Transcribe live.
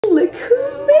Look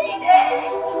who made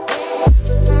it!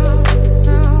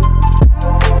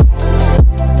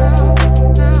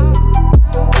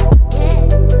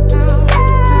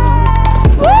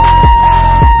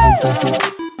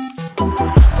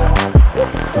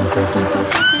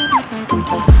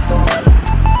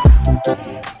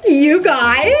 You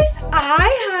guys, I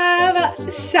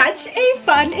have such a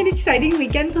fun and exciting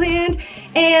weekend planned,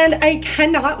 and I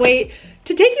cannot wait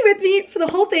to take you with me for the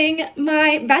whole thing.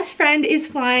 My best friend is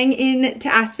flying in to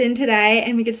Aspen today,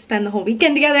 and we get to spend the whole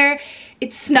weekend together.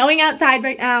 It's snowing outside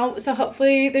right now, so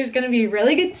hopefully there's gonna be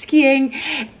really good skiing.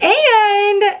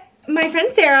 And my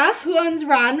friend Sarah, who owns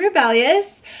Raw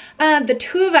Rebellious, the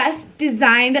two of us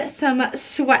designed some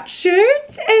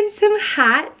sweatshirts and some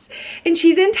hats, and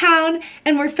she's in town,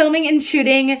 and we're filming and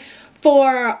shooting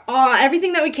for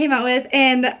everything that we came out with,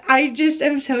 and I just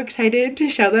am so excited to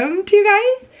show them to you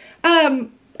guys.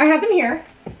 I have them here.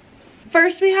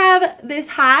 First we have this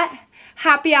hat,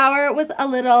 happy hour with a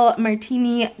little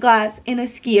martini glass and a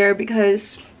skier,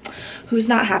 because who's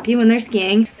not happy when they're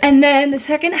skiing? And then the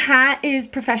second hat is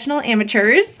professional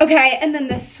amateurs. Okay, and then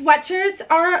the sweatshirts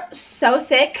are so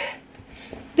sick.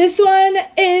 This one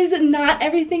is not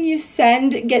everything you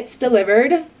send gets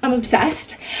delivered. I'm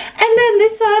obsessed. And then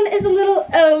this one is a little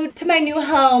ode to my new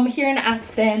home here in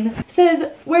Aspen. It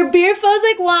says, where beer flows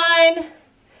like wine,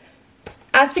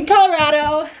 Aspen,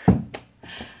 Colorado.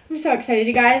 I'm so excited,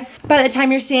 you guys. By the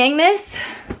time you're seeing this,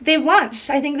 they've launched.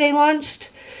 I think they launched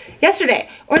yesterday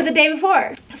or the day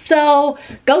before. So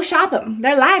go shop them.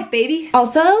 They're live, baby.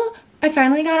 Also, I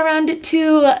finally got around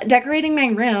to decorating my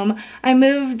room. I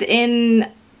moved in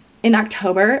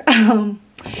October.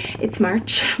 It's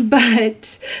March,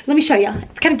 but let me show you.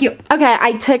 It's kind of cute. Okay,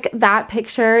 I took that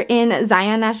picture in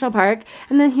Zion National Park,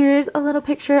 and then here's a little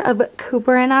picture of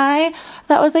Cooper and I.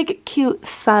 That was like a cute,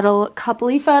 subtle,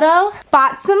 coupley photo.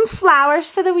 Bought some flowers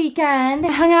for the weekend.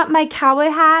 I hung up my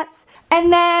cowboy hats,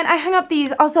 and then I hung up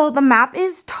these. Also, the map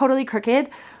is totally crooked,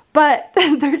 but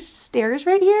there's stairs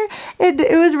right here.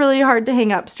 It was really hard to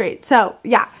hang up straight, so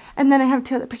yeah. And then I have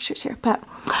two other pictures here, but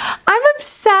I'm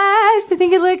obsessed. I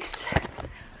think it looks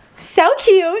so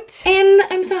cute, and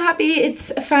I'm so happy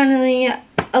it's finally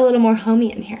a little more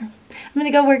homey in here. I'm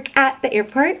gonna go work at the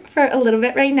airport for a little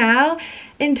bit right now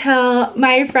until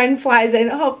my friend flies in.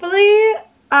 Hopefully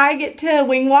I get to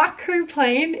wing walk her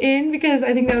plane in, because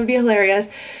I think that would be hilarious.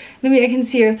 Maybe I can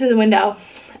see her through the window.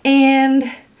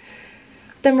 And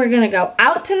then we're gonna go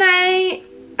out tonight,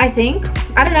 I think.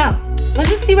 I don't know. Let's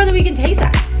just see where the weekend takes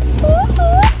us.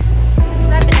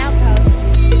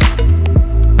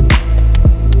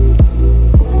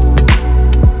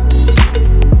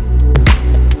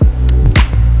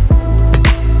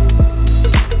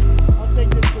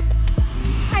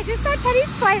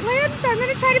 Flight land, so I'm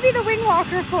gonna try to be the wing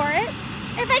walker for it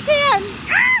if I can.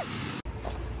 Ah!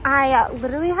 I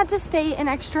literally had to stay an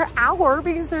extra hour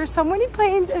because there are so many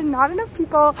planes and not enough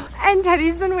people, and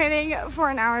Teddy's been waiting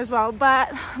for an hour as well,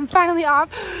 but I'm finally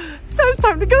off, so it's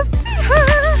time to go see her.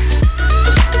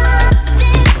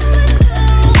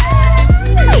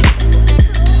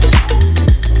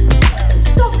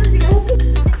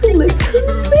 Look who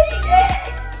made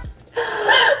it!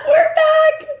 We're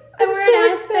back! And we're in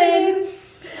Aspen.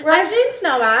 We're actually in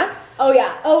Snowmass. Oh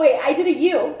yeah. Oh wait, I did a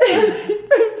U from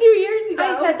 2 years ago.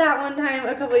 I said that one time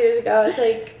a couple years ago. I was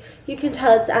like, you can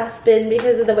tell it's Aspen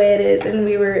because of the way it is, and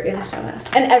we were in Snowmass.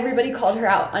 And everybody called her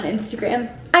out on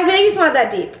Instagram. I feel like it's not that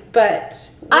deep,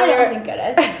 but I don't think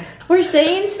it is. We're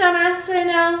staying in Snowmass right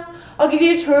now. I'll give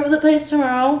you a tour of the place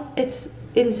tomorrow. It's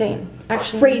insane,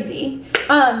 actually. Crazy.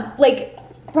 Like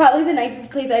probably the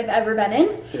nicest place I've ever been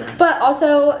in. Yeah. But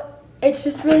also, it's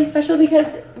just really special because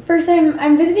first time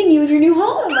I'm visiting you in your new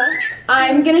home.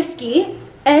 I'm gonna ski,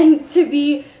 and to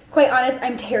be quite honest,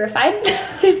 I'm terrified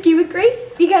to ski with Grace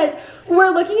because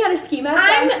we're looking at a ski map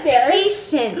downstairs. I'm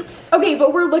patient. Okay,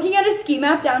 but we're looking at a ski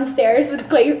map downstairs with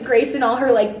Grace and all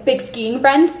her like big skiing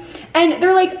friends, and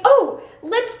they're like, oh,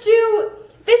 let's do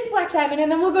this black diamond,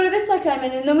 and then we'll go to this black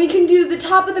diamond, and then we can do the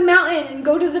top of the mountain and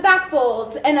go to the back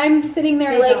bowls. And I'm sitting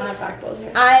there like, don't have back bowls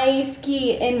here. I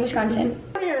ski in Wisconsin.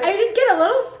 I just get a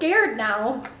little scared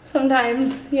now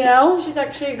sometimes, you know? She's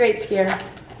actually a great skier.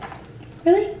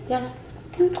 Really? Yes.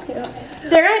 Thank you.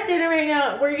 They're at dinner right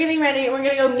now. We're getting ready. We're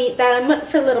gonna go meet them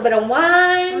for a little bit of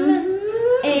wine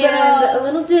and a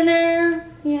little dinner.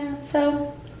 Yeah,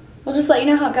 so we'll just let you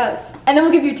know how it goes. And then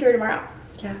we'll give you a tour tomorrow.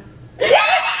 Yeah.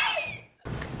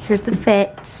 Here's the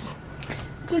fit.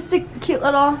 Just a cute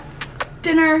little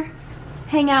dinner,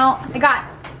 hangout. I got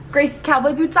Grace's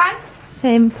cowboy boots on.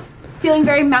 Same. Feeling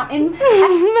very mountain.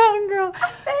 Mountain girl.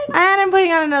 And I'm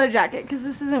putting on another jacket because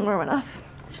this isn't warm enough.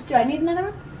 Do I need another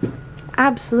one?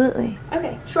 Absolutely.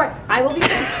 Okay, sure. I will be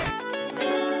there.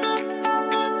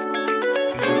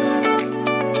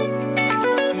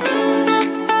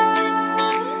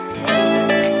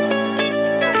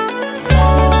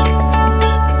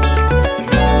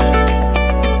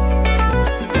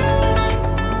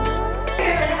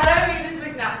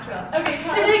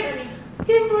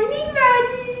 Good morning,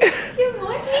 Maddie. Good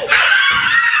morning.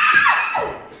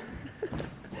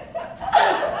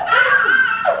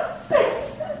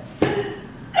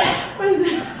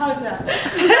 How's that?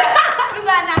 Was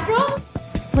that natural?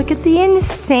 Look at the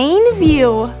insane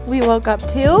view we woke up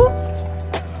to.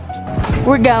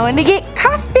 We're going to get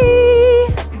coffee.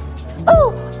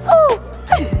 Oh, oh.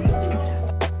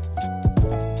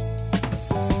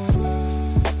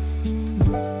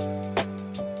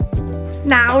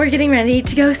 Now we're getting ready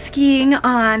to go skiing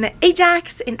on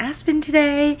Ajax in Aspen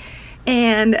today.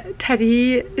 And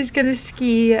Teddy is gonna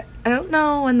ski. I don't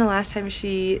know when the last time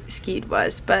she skied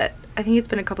was, but I think it's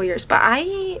been a couple years. But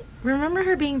I remember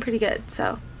her being pretty good,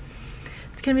 so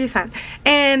it's gonna be fun.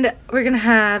 And we're gonna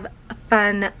have a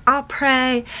fun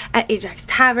après at Ajax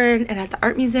Tavern and at the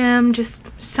art museum. Just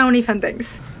so many fun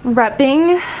things.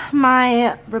 Repping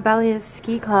my Rebellious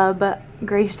Ski Club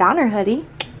Grace Downer hoodie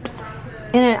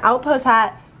in an Outpost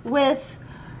hat with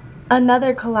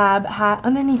another collab hat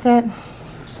underneath it.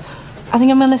 I think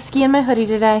I'm gonna ski in my hoodie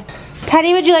today.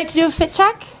 Teddy, would you like to do a fit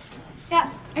check? Yeah,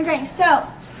 okay, so,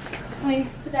 let me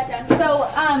put that down. So,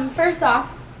 first off,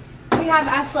 we have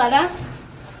Athleta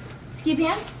ski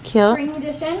pants. Cute. Spring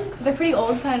edition. They're pretty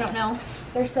old, so I don't know.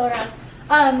 They're still around.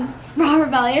 Raw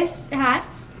Rebellious hat.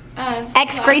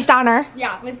 Grace Downer.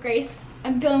 Yeah, with Grace.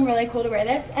 I'm feeling really cool to wear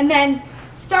this. And then,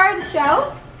 star of the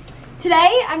show.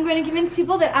 Today, I'm going to convince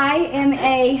people that I am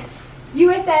a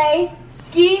USA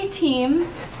ski team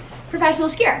professional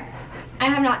skier. I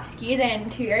have not skied in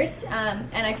 2 years, and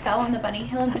I fell on the bunny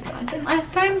hill in Wisconsin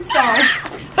last time, so,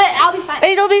 but I'll be fine.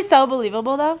 It'll be so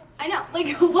believable though. I know,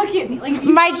 like, look at me. Like,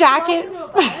 My jacket,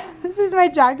 this is my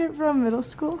jacket from middle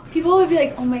school. People would be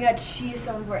like, oh my god, she is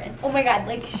so important. Oh my god,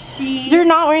 like, she... You're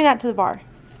not wearing that to the bar.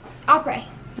 Après.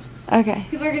 Okay.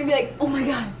 People are gonna be like, oh my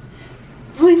god,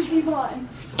 Lindsey Vaughn.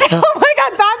 Oh my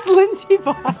god, that's Lindsey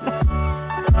Vaughn.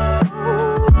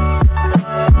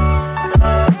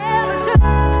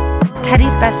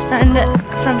 Teddy's best friend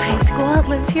from high school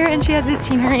lives here and she hasn't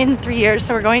seen her in 3 years,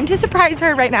 so we're going to surprise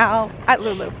her right now at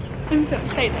Lulu. I'm so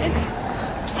excited.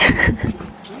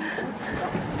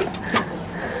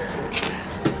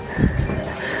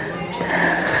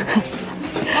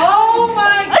 Oh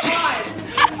my god!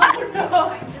 Oh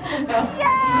no!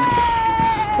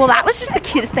 Yay! Well, that was just the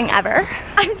cutest thing ever.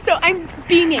 I'm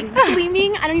beaming,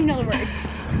 gleaming, I don't even know the word.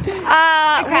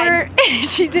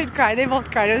 She did cry, they both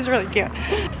cried, it was really cute.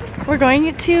 We're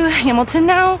going to Hamilton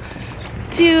now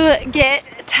to get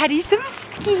Teddy some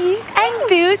skis and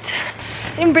boots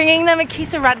and bringing them a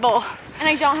case of Red Bull. And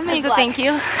I don't have any gloves. Thank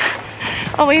you.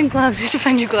 Oh, we need gloves, we have to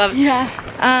find you gloves. Yeah.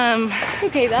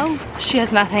 Okay though. She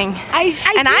has nothing. I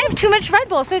have too much Red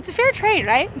Bull, so it's a fair trade,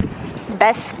 right?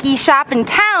 Best ski shop in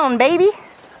town, baby.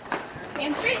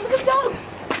 Damn straight, look at the dog.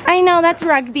 I know, that's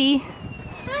Rugby.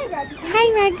 Hi, Rugby.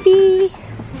 Hi, Rugby.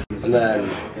 And then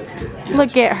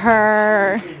Look at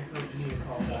her.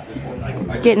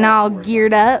 Getting all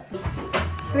geared up.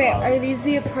 Okay, are these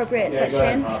the appropriate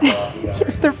sweatstrands?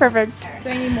 Yes, they're perfect. Do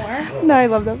I need more? No, I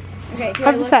love them. Okay,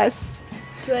 Obsessed.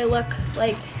 Do I look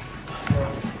like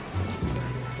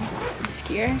a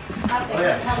skier?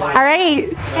 All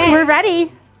right, we're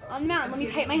ready. On the mountain, let me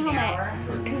tighten my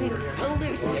helmet because it's still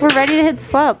loose. We're ready to hit the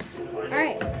slopes. All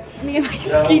right, let me get my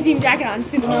ski team jacket on so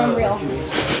people know I'm real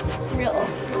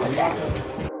legit.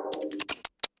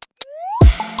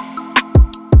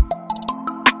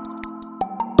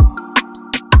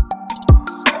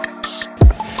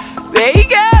 There you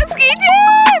go, ski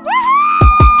team!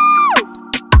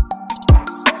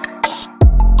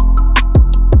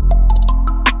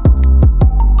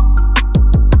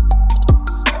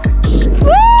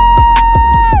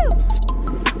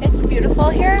 It's beautiful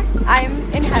here. I'm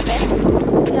in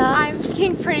heaven. Yeah. I'm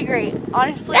skiing pretty great.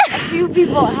 Honestly, a few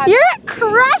people have. You're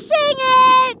crushing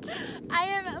it! I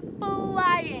am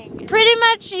flying. Pretty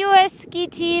much US ski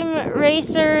team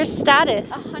racer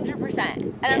status. 100%.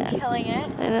 And I'm killing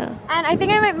it. I know. And I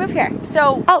think I might move here.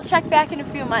 So I'll check back in a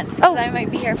few months because I might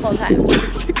be here full time.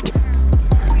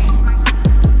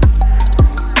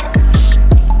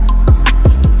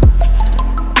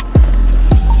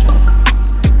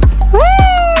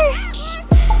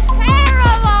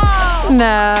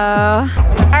 No.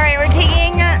 Alright, we're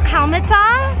taking helmets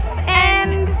off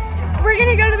and we're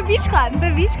gonna go to the beach club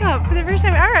for the first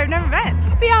time ever. I've never been.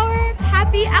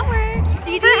 Happy hour.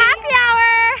 GD. For happy hour.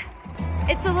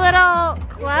 It's a little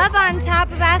club on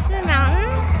top of Aspen Mountain.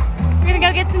 We're gonna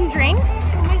go get some drinks.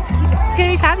 It's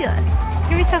gonna be fabulous. It's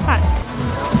gonna be so fun.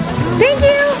 Thank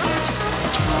you!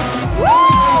 Woo!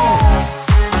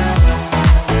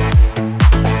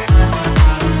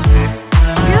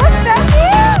 You look so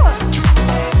cute!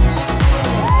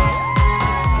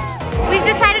 We've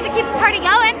decided to keep the party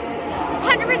going.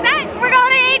 100%. We're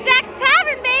going to Ajax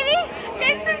Tavern, baby!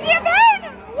 Getting some champagne!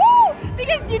 Woo!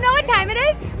 Because do you know what time it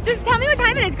is? Just tell me what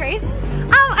time it is, Grace.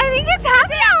 I think it's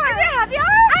happy hour. Is it happy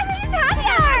hour? I think it's happy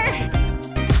hour.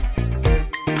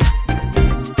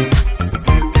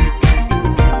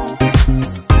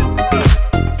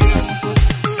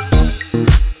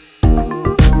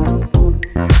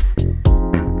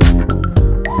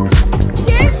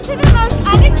 Cheers to the most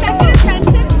unexpected of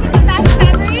friendships with the best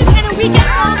memories and a weekend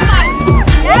full of fun.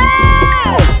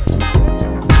 Yeah!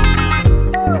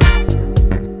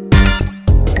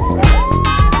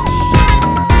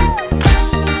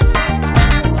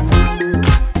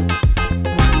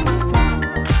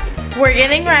 We're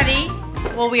getting ready.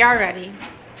 Well, we are ready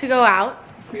to go out.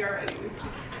 We are ready.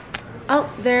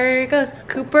 Oh, there it goes.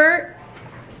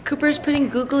 Cooper's putting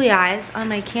googly eyes on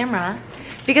my camera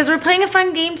because we're playing a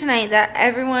fun game tonight that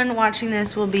everyone watching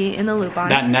this will be in the loop on.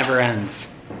 That never ends.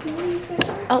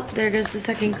 Oh, there goes the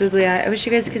second googly eye. I wish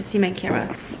you guys could see my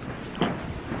camera.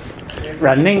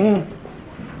 Running.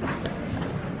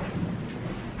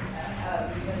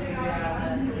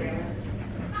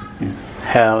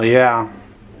 Hell yeah.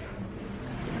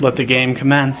 Let the game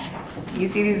commence. You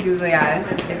see these googly eyes?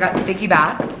 They've got sticky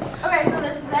backs. Okay, so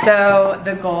this is it. So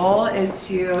the goal is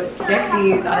to stick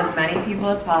these on as many people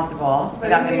as possible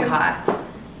without getting caught.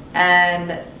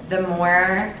 And the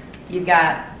more you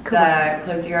get, the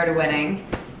closer you are to winning.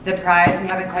 The prize we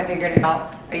haven't quite figured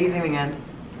out. Are you zooming in?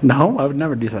 No, I would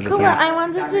never do such a thing. I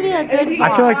want this to be a good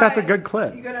I feel like that's a good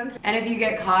clip. And if you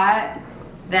get caught,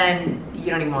 then you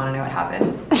don't even want to know what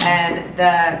happens. And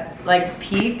the like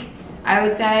peak, I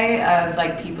would say, of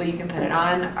like people you can put it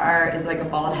on is like a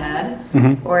bald head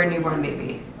or a newborn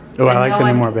baby. Oh, I like no the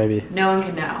one- newborn baby. No one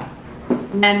can know.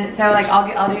 And so like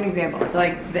I'll do an example. So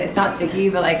like it's not sticky,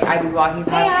 but like I'd be walking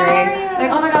past Grace, like,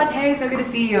 oh my gosh, hey, so good to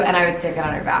see you, and I would stick it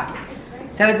on her back.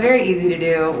 So it's very easy to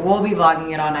do. We'll be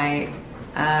vlogging it all night.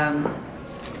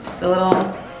 Just a little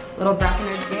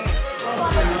Breckenridge game.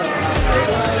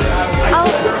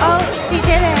 Oh, she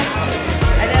did it.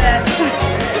 I did it.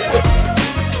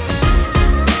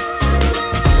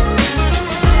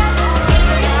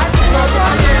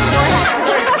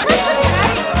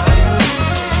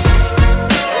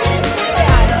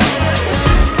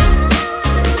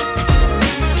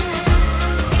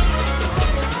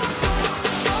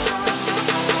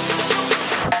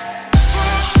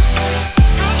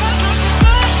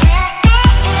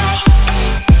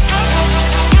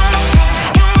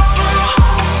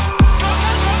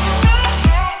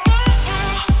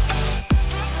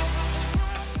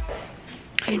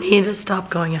 I need to stop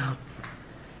going out.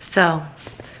 So,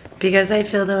 because I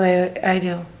feel the way I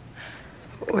do,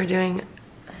 we're doing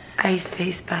ice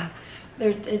face baths.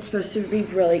 It's supposed to be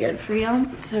really good for you.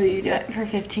 So you do it for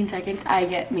 15 seconds. I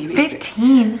get maybe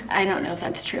 15? I don't know if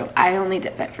that's true. I only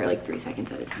dip it for like 3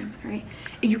 seconds at a time, right?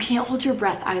 You can't hold your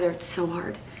breath either. It's so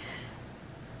hard.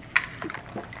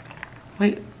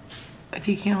 Wait, if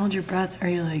you can't hold your breath, are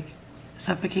you like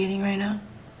suffocating right now?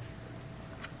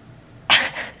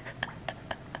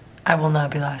 I will not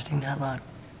be lasting that long.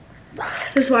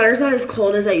 This water's not as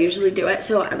cold as I usually do it,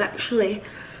 so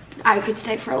I could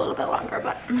stay for a little bit longer,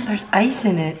 but There's ice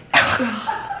in it.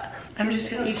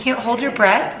 You can't hold your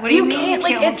breath? What do you mean you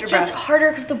can't hold it's your just breath?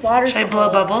 harder because the water's Should I blow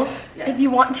cold. bubbles? If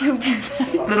you want to, do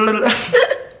that.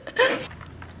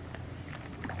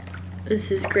 This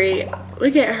is great.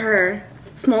 Look at her.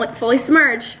 Fully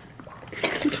submerged.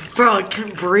 Bro, I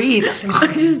can't breathe.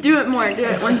 Just do it more. Do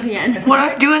it once again. What do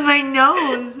I do with my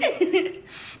nose? Okay.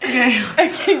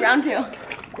 Okay, round 2.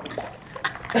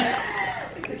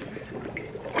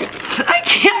 I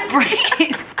can't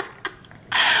breathe.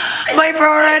 My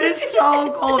forehead is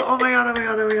so cold. Oh my god, oh my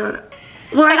god, oh my god.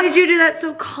 Why did you do that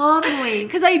so calmly?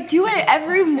 Because I do it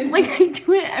every.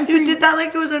 You did that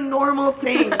like it was a normal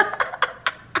thing.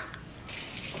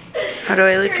 How do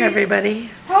I look, everybody?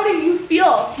 How do you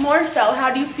feel? More so,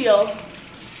 how do you feel?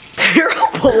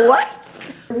 Terrible. What?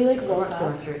 Are we like rolling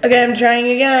up? Okay, I'm trying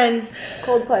again.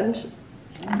 Cold plunge.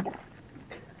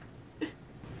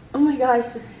 Oh my gosh,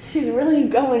 she's really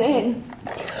going in.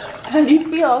 How do you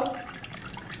feel?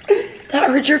 That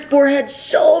hurts your forehead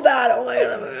so bad. Oh my god,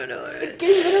 oh my god, oh my god. It's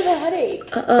getting rid of the headache.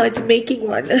 It's making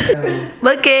one.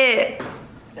 Look it.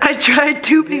 I tried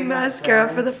tubing mascara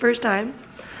for the first time.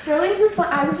 Sterling's was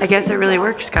fun. I guess it really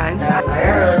works, guys. I got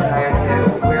really tired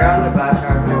too. We were on the bus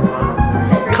ride for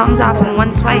one. Comes off in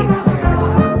one swipe.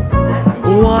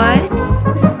 What?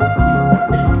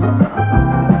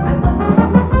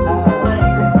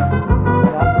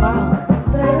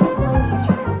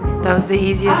 Wow. That was the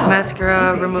easiest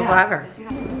mascara removal ever.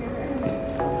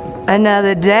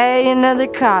 Another day, another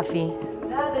coffee.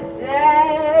 Another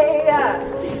day.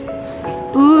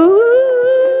 Ooh.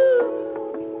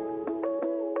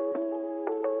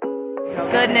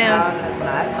 Good news.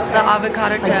 The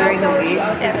avocado toast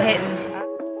is hitting.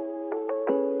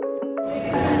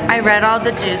 I read all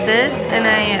the juices and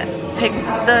I picked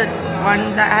the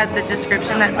one that had the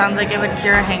description that sounds like it would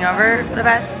cure a hangover the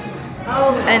best.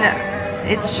 And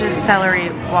it's just celery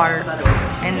water.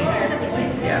 And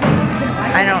yeah,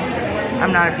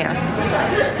 I'm not a fan.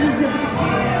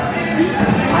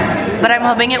 But I'm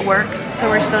hoping it works, so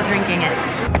we're still drinking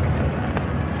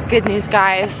it. Good news,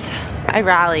 guys. I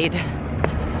rallied.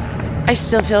 I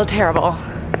still feel terrible,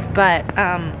 but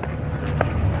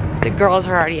the girls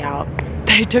are already out.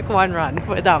 They took one run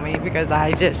without me because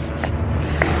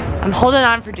I'm holding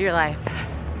on for dear life.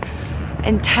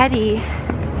 And Teddy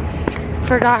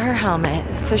forgot her helmet,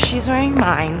 so she's wearing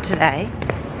mine today.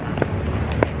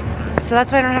 So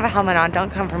that's why I don't have a helmet on. Don't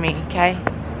come for me, okay?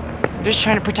 I'm just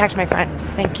trying to protect my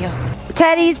friends. Thank you.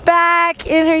 Teddy's back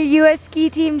in her US ski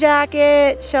team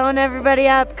jacket, showing everybody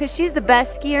up because she's the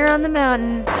best skier on the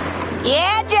mountain.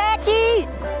 Yeah, Jackie!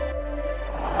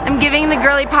 I'm giving the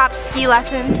girly pops ski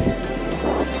lessons.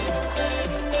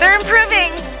 They're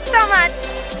improving so much.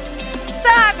 So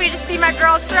happy to see my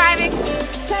girls thriving.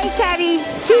 Okay, Teddy,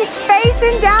 keep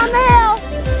facing down the hill.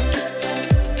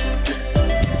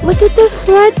 Look at this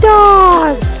sled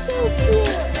dog. So cute.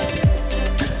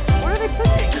 What are they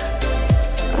pushing?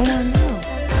 I don't know.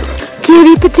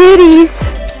 Cutie patooties.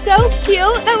 So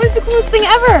cute. That was the coolest thing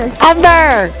ever.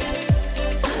 Ever.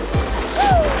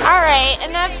 All right,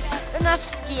 enough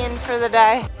skiing for the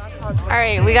day. All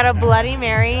right, we got a Bloody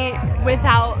Mary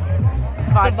Without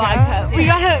the vodka. We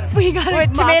got a with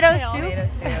tomato mocktail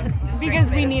soup. because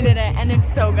we needed it, and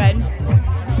it's so good.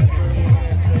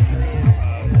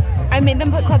 I made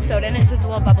them put club soda in it, so it's a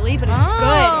little bubbly, but it's good,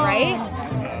 right?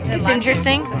 It's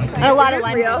interesting. And a lot of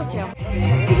lime juice too.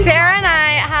 Sarah and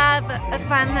I have a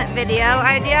fun video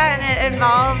idea, and it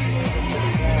involves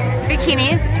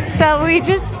bikinis. So we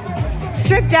just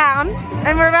stripped down,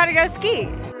 and we're about to go ski.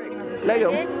 Let's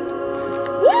go.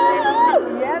 Woo!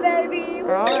 Yeah, baby.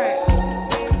 All right.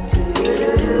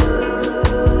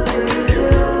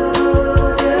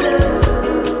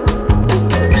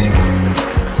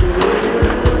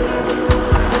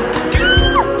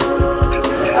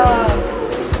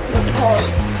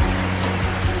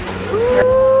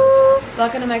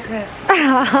 Welcome to my crib.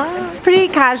 Pretty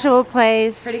casual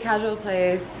place. Pretty casual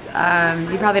place.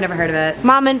 You probably never heard of it.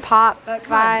 Mom and pop But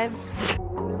come on. vibes.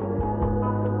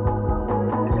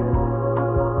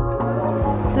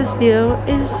 This view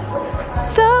is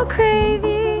so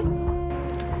crazy.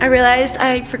 I realized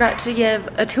I forgot to give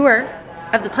a tour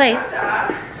of the place,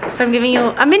 so I'm giving you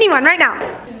a mini one right now.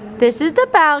 This is the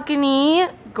balcony.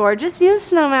 Gorgeous view of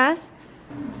Snowmass.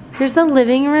 Here's the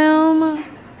living room,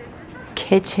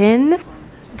 kitchen,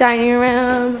 dining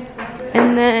room,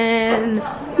 and then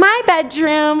my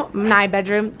bedroom.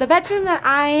 The bedroom that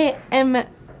I am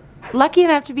lucky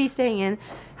enough to be staying in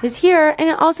is here, and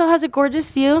it also has a gorgeous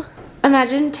view.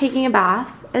 Imagine taking a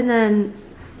bath and then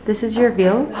this is your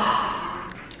view.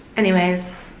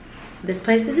 Anyways, this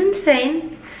place is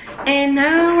insane, and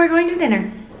now we're going to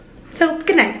dinner. So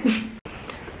good night.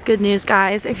 Good news,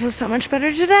 guys. I feel so much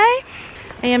better today.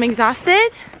 I am exhausted,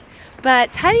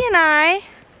 but Teddy and I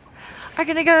are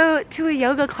gonna go to a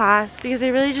yoga class because I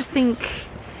really just think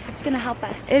It's gonna help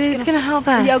us. it is gonna help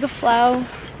us. Yoga flow.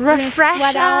 We're gonna Refresh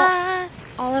sweat out us.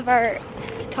 all of our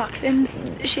toxins.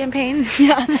 Champagne.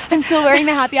 Yeah, I'm still wearing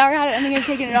the happy hour hat. I think I've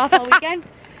taken it off all weekend.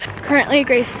 Currently,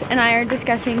 Grace and I are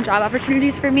discussing job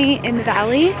opportunities for me in the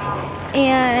Valley.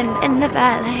 And In the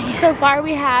valley. so far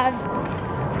we have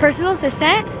personal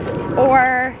assistant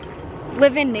or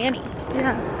live-in nanny.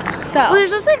 Yeah. So, Well,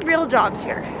 there's just like real jobs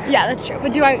here. yeah, that's true.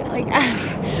 But do I, like,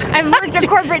 I've worked a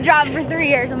corporate job for 3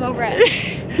 years. I'm over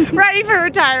it. Ready for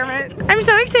retirement. I'm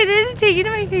so excited to take you to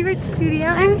my favorite studio.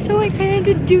 I'm so excited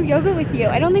to do yoga with you.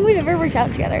 I don't think we've ever worked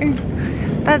out together.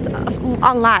 That's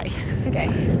a lie. Okay,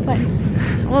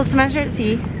 when? Well, semester at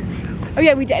sea. Oh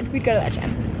yeah, we did. We'd go to that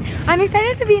gym. I'm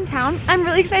excited to be in town. I'm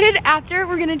really excited after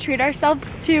we're gonna treat ourselves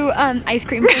to ice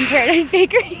cream from Paradise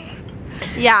Bakery.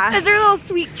 Yeah. That's our little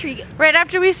sweet treat. Right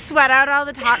after we sweat out all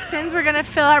the toxins, we're gonna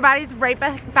fill our bodies right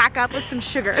back up with some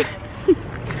sugar.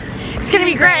 It's gonna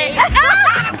be great.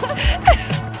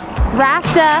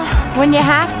 Rafta when you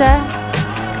have to.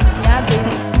 Yeah,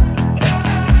 baby.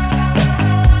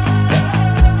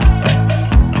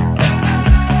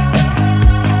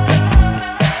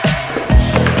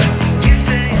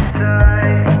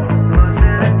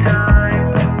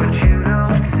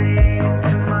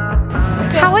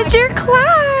 How was your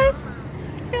class?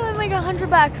 Feeling like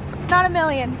 $100, not a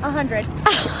million, 100.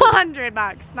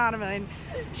 $100, not a million.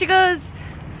 She goes,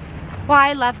 well,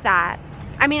 I love that.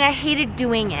 I mean, I hated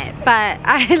doing it, but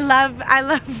I love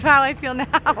how I feel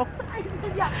now.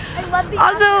 Yeah, I love the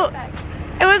Also, effect.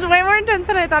 it was way more intense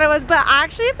than I thought it was, but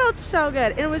actually it felt so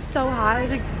good. It was so hot. I was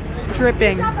like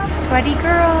dripping. Sweaty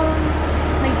girls.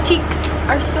 My cheeks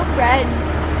are so red.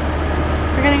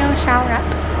 We're gonna go shower up.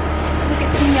 Look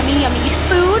at some yummy, yummy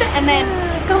food, and then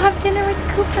Go have dinner with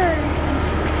Cooper. I'm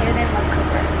so excited. I love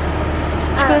Cooper.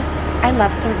 She goes, I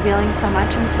love third wheeling so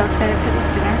much. I'm so excited for this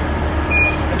dinner.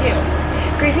 I do.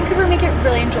 Grace and Cooper make it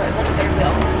really enjoyable to third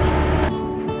wheel.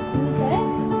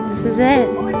 This is it.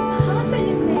 Oh, it's popping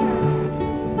in there.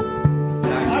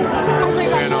 Oh my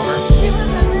Ran over. God. Do you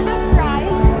remember the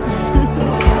fries?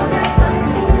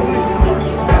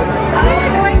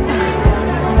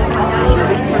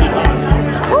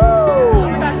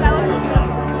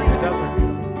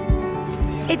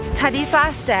 It's Teddy's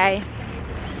last day.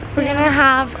 We're gonna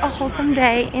have a wholesome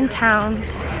day in town.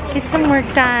 Get some work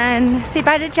done. Say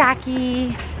bye to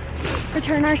Jackie.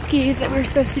 Return our skis that we were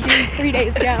supposed to do 3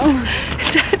 days ago.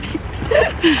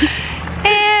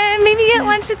 And maybe get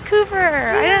lunch with Cooper.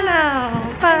 I don't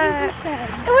know. But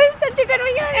it was such a good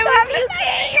weekend. It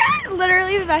was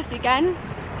literally the best weekend.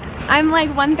 I'm like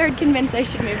 1/3 convinced I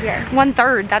should move here.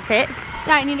 1/3, that's it?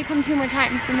 Yeah, I need to come 2 more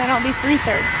times and then I'll be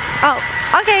 3/3. Oh,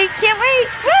 okay, can't wait.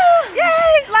 Woo!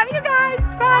 Yay! Love you guys.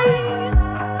 Bye.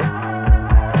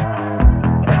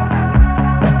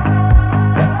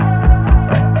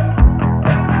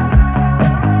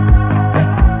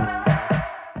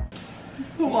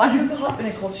 Hop in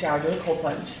a cold shower, do a cold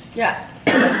plunge. Yeah.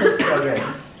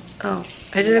 Oh,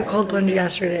 I did a cold plunge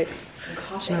yesterday.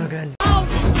 It's no good.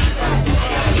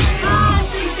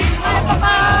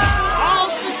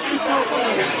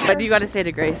 What do you gotta say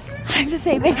to Grace? I have to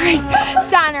say that Grace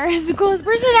Donner is the coolest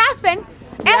person in Aspen.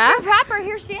 Yeah? Aspen proper,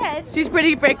 here she is. She's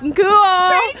pretty freaking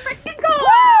cool. Pretty freaking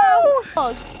cool.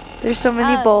 Woo! There's so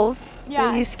many bowls yeah.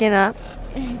 that you skin up.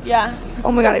 Yeah.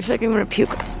 Oh my god, I feel like I'm gonna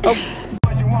puke. Oh.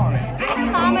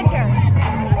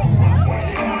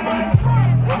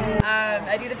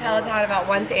 I do the Peloton about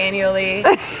once annually,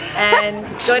 and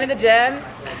going to the gym.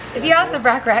 If you ask the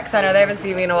Rec Center, they haven't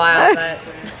seen me in a while, but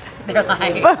they're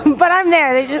like. But I'm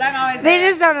there. They just But I'm always they there.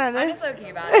 just don't I'm notice. just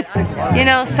low-key about it. You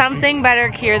know, something better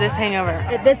cure this hangover.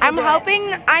 This will I'm do it.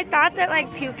 hoping. I thought that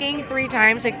like puking 3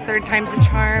 times, like 3rd time's a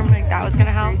charm, like that was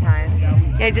gonna help. 3 times.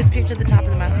 Yeah, I just puked at the top of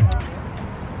the mountain.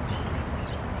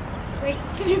 Wait,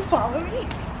 can you follow me?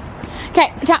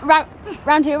 Okay,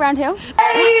 round two.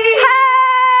 Hey!